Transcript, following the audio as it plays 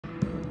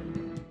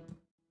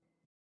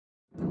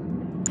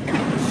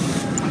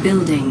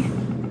Building.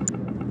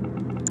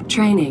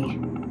 Training.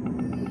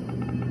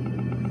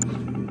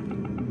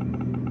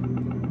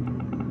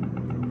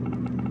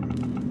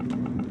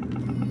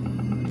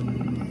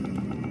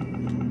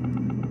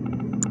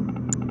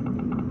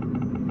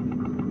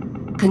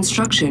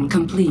 Construction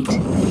complete.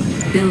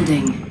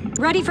 Building.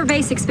 Ready for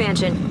base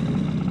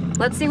expansion.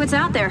 Let's see what's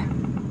out there.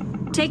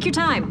 Take your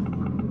time.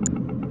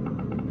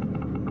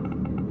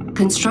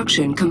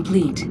 Construction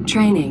complete.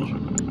 Training.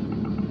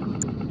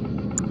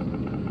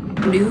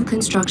 New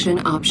construction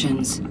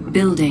options.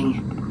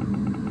 Building.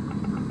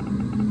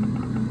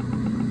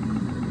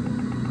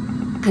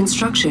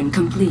 Construction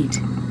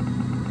complete.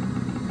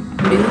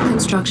 New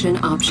construction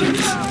options.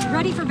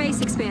 Ready for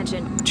base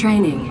expansion.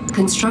 Training.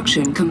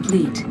 Construction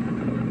complete.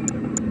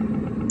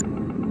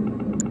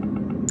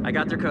 I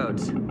got their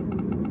codes.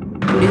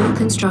 New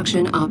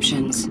construction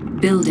options.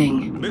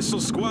 Building. Missile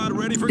squad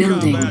ready for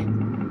Building.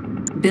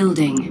 combat.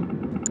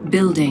 Building.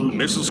 Building.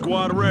 Missile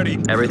squad ready.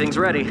 Everything's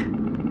ready.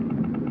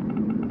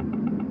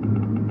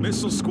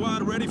 Missile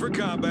squad ready for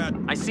combat.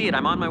 I see it.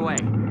 I'm on my way.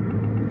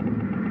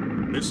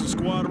 Missile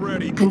squad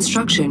ready.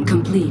 Construction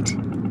complete.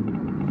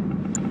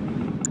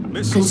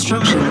 Missile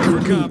Construction squad ready for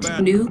complete.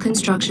 combat. New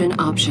construction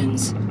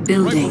options.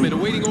 Building. Riflemen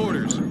awaiting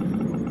orders.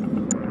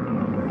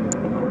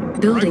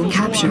 Building Rifle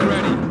squad captured.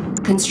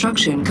 ready.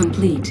 Construction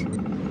complete.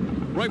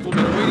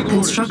 Riflemen awaiting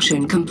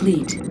Construction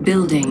complete.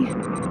 Building.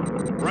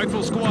 orders.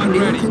 Rifle squad New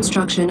ready.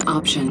 construction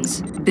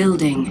options.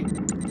 Building.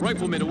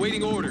 Riflemen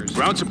awaiting orders.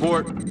 Ground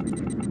support.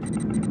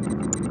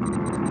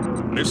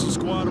 Missile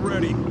squad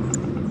ready.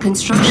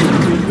 Construction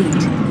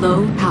complete.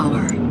 Low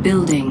power.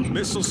 Building.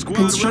 Missile squad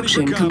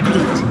Construction ready for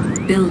combat.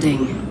 complete.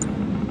 Building.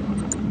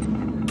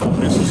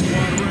 Missile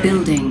squad ready.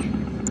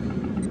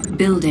 Building.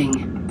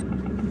 Building.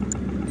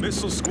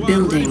 Missile squad ready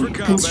Building. for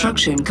combat.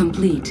 Construction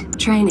complete.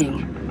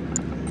 Training.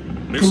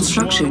 Missile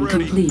Construction squad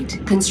ready.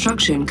 complete.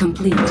 Construction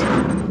complete.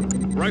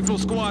 Rifle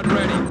squad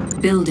ready.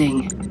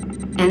 Building.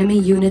 Enemy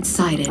unit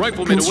sighted.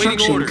 Riflemen awaiting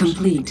Construction orders.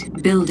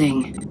 complete.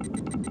 Building.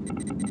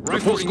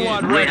 Rifle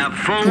squad We ready. have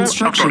full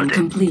Construction authority.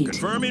 complete.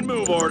 Confirming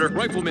move order.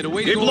 Riflemen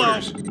awaiting Get low.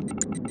 orders.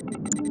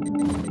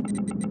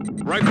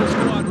 Rifle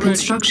squad ready.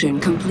 Construction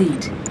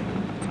complete.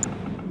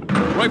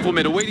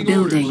 Riflemen awaiting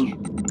Building.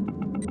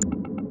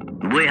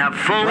 We have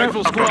full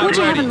Rifle squad What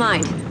do you have authority. in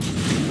mind? orders.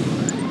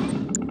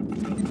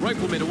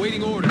 Riflemen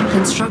awaiting orders.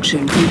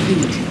 Construction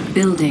complete.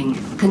 Building.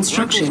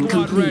 Construction Rifle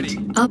squad complete.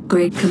 ready.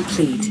 Upgrade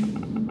complete.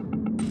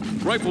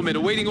 Riflemen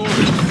awaiting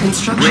orders.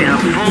 Construction We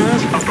have full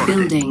complete. authority.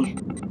 Building.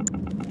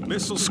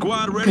 Missile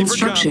squad ready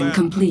Construction for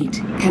combat.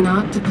 complete.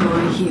 Cannot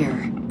deploy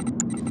here.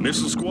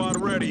 Missile squad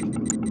ready.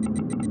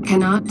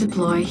 Cannot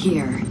deploy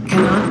here.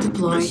 Cannot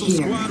deploy Missile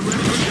here. squad ready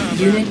for combat.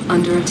 Unit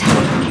under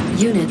attack.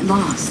 Unit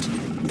lost.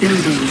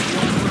 Building.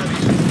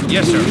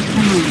 Yes, Unit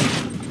promoted.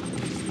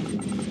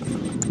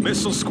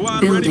 Missile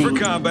squad ready Building.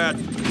 for combat.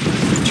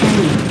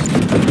 Training.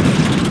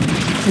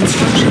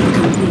 Construction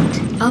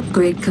complete.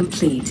 Upgrade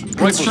complete.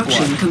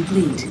 Construction squad.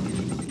 complete.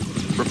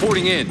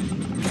 Reporting in.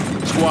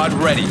 Squad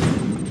ready.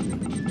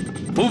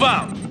 Move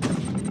out.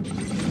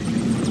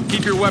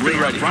 Keep your weapon We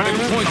have ready. full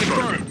Point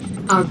authority.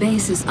 confirmed. Our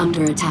base is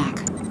under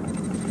attack.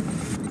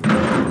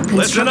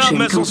 Listen up, Construction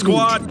missile complete.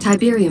 squad.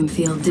 Tiberium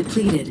field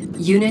depleted.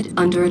 Unit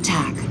under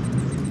attack.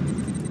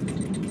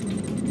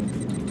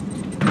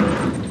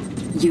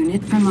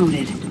 Unit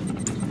promoted.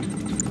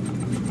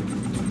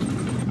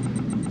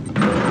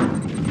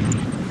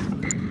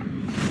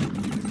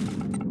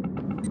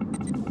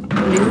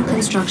 New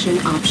construction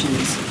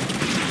options.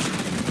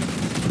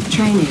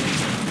 Training.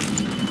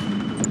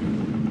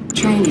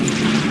 Training.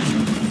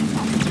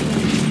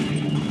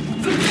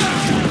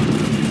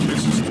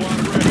 Missile squad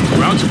ready.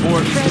 Ground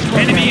support.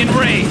 Enemy in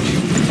range.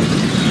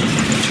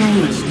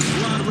 Training.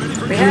 Squad ready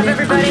for We have Unit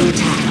everybody? under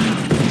attack.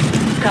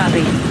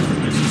 Copy.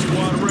 Missile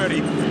squad ready.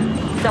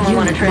 Someone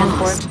want to Unit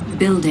transport? lost.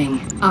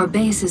 Building. Our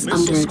base is Missile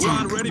under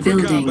squad attack. ready for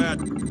Building. combat.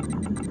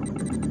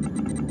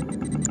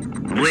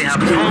 We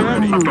have Unit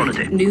full promoted.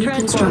 authority. New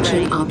Transport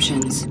construction ready.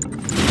 options.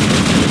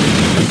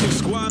 Missile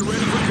squad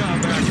ready for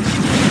combat.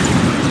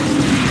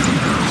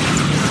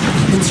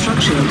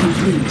 Construction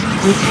complete.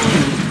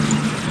 Repairing.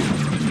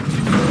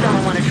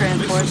 Someone want to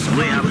transport?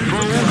 We have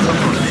full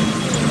authority.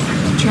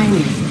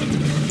 Training.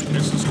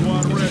 Missile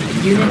squad ready.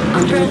 Unit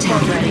under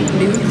Transport attack. ready.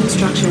 New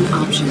construction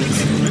options.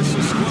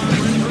 Missile squad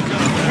ready for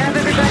combat. Have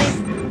everybody?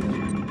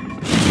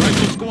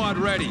 Rifle squad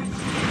ready.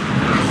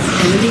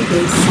 Enemy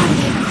base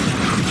sighted.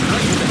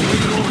 Riflemen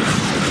awaiting orders.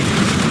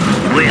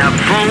 We have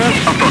full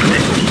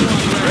authority.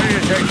 Ready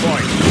to take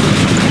point.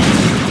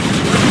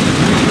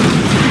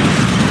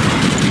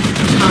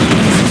 Our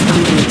base is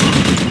under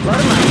attack. Load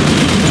 'em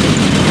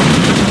up.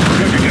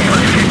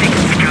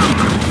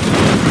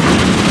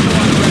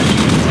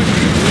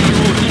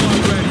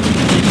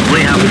 We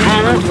have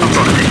full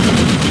authority.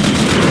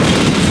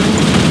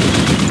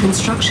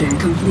 Construction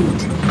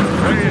complete.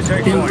 Ready to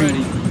take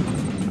Building. point.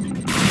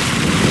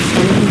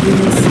 Enemy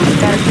unit sighted.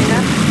 Got a thing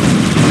up?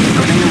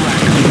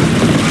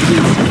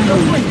 Go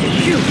quick to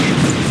shoot.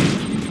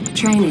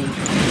 Training.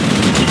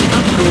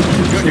 Upgrade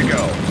Good to complete.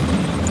 go.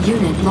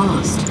 Unit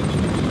lost.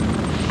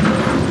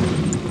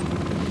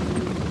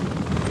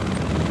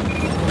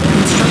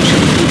 Construction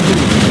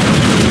complete.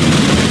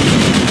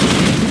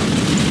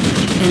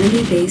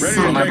 Enemy base Ready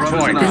for my sighted.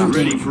 brothers and arms.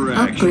 Building. Ready for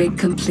action. Upgrade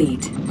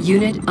complete.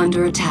 Unit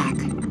under attack.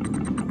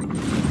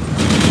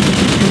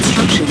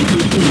 Construction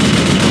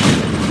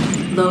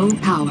complete. Low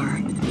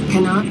power.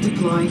 Cannot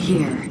deploy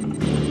here.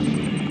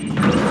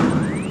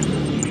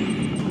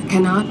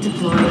 Cannot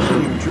deploy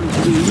here.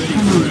 Unit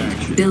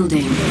promoted.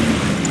 Building.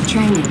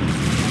 Training.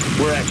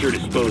 We're at your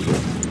disposal.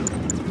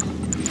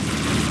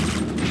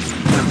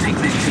 We'll take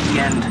this to the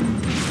end.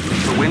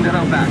 The wind at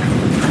our back.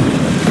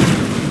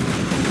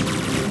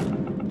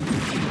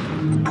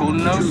 Pull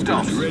no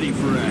stops. Ready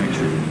for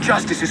action.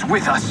 Justice is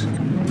with us.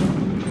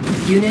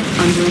 Unit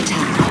under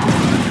attack.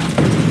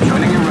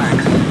 Joining your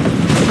ranks.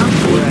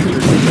 Upgrade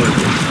complete.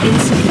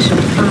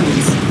 Insufficient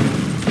funds.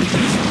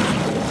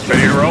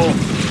 Ready to roll?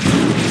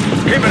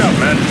 Keep it up,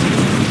 men.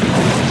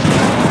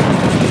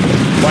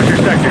 Watch your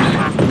sectors.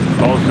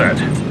 All set.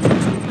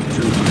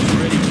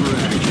 Ready for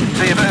action.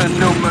 They have earned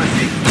no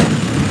mercy.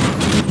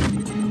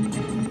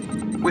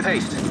 With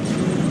haste. They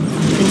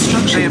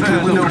Construction have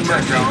earned no complete.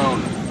 mercy. Our own.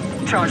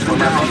 Charge them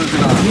down. Brothers in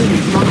arms.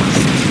 Unit lost.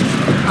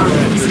 Our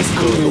base is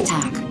under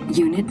attack.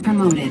 Unit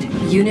promoted.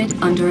 Unit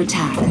under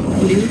attack.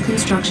 New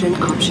construction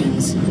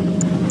options.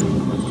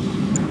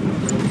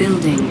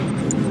 Building.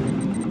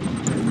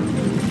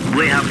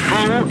 We have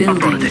full Building.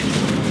 authority.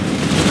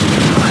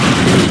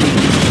 Building.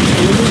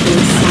 Enemy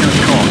base sighted.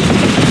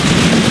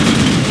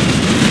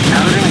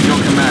 Paladin at your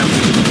command.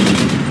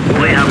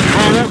 We have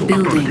full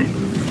authority.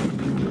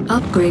 Building.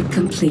 Upgrade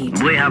complete.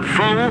 We have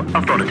full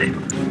authority.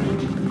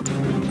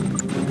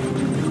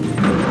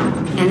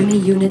 Enemy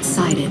unit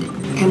sighted.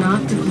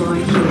 Cannot deploy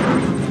here.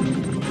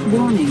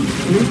 Warning.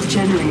 Root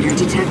generator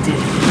detected.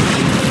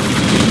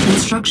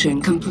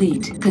 Construction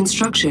complete.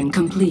 Construction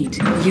complete.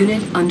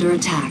 Unit under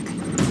attack.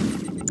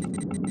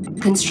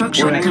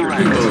 Construction We're at your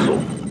complete. Disposal.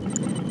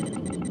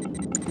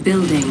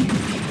 Building.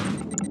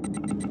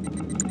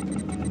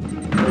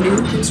 New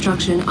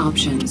construction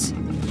options.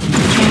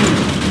 Training.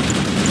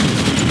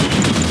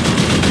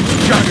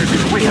 Justice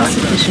is with us.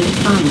 Insufficient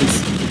funds.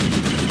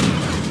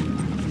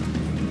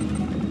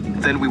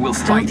 Then we will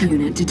Stealth fight.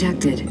 unit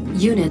detected.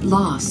 Unit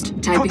lost.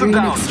 them Tiberium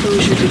down.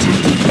 exposure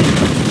detected.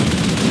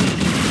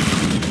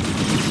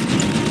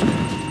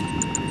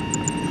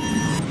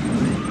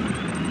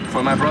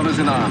 For my brothers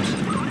in arms.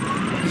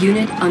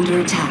 Unit under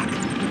attack.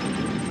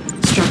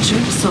 Structure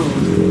sold.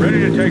 Ready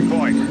to take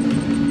point.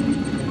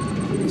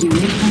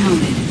 Unit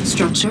promoted.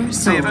 Structure They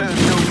sold. have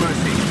earned no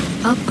mercy.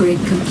 Upgrade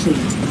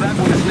complete. That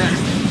one is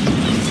next.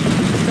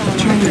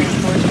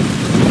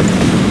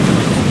 Training.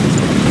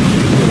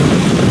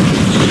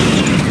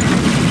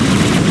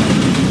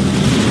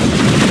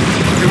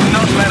 Do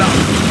not let up.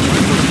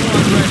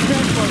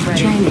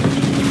 Training.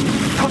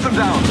 Put them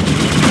down.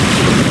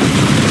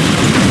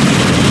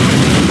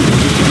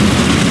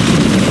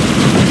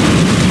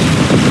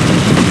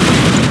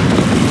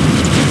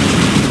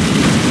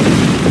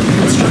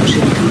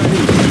 Construction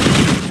complete.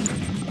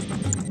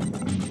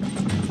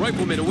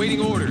 Riflemen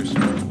awaiting orders.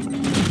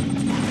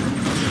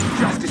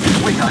 Justice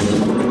is with us.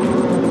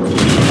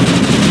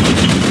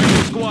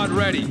 Squad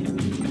ready.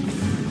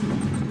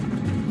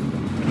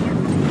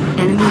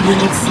 Enemy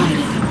unit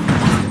sighted.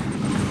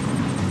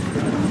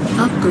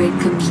 Upgrade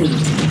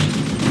complete.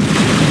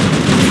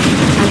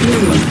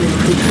 Tiberium grid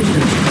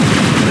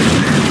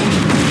depleted.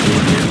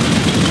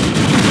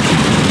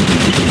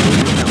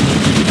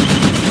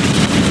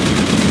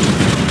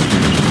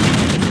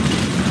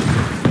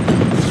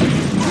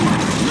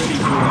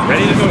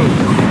 Ready to move.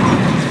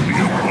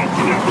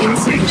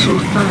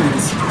 Insufficient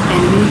funds.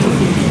 Enemy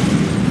defeated.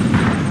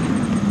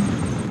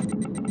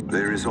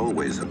 There is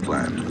always a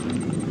plan.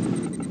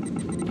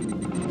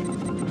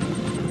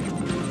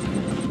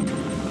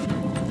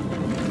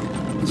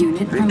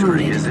 Unit Victory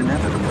promoted. is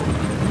inevitable.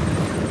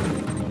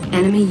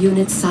 Enemy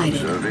unit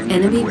sighted. Serving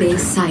Enemy and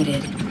base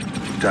waiting. sighted.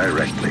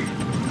 Directly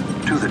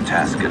to the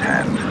task at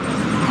hand.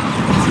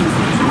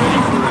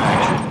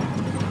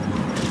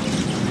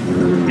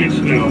 It's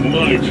now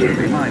my Be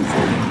turn.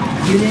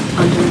 mindful. Unit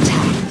under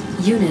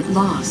attack. Unit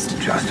lost.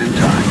 Just in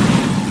time.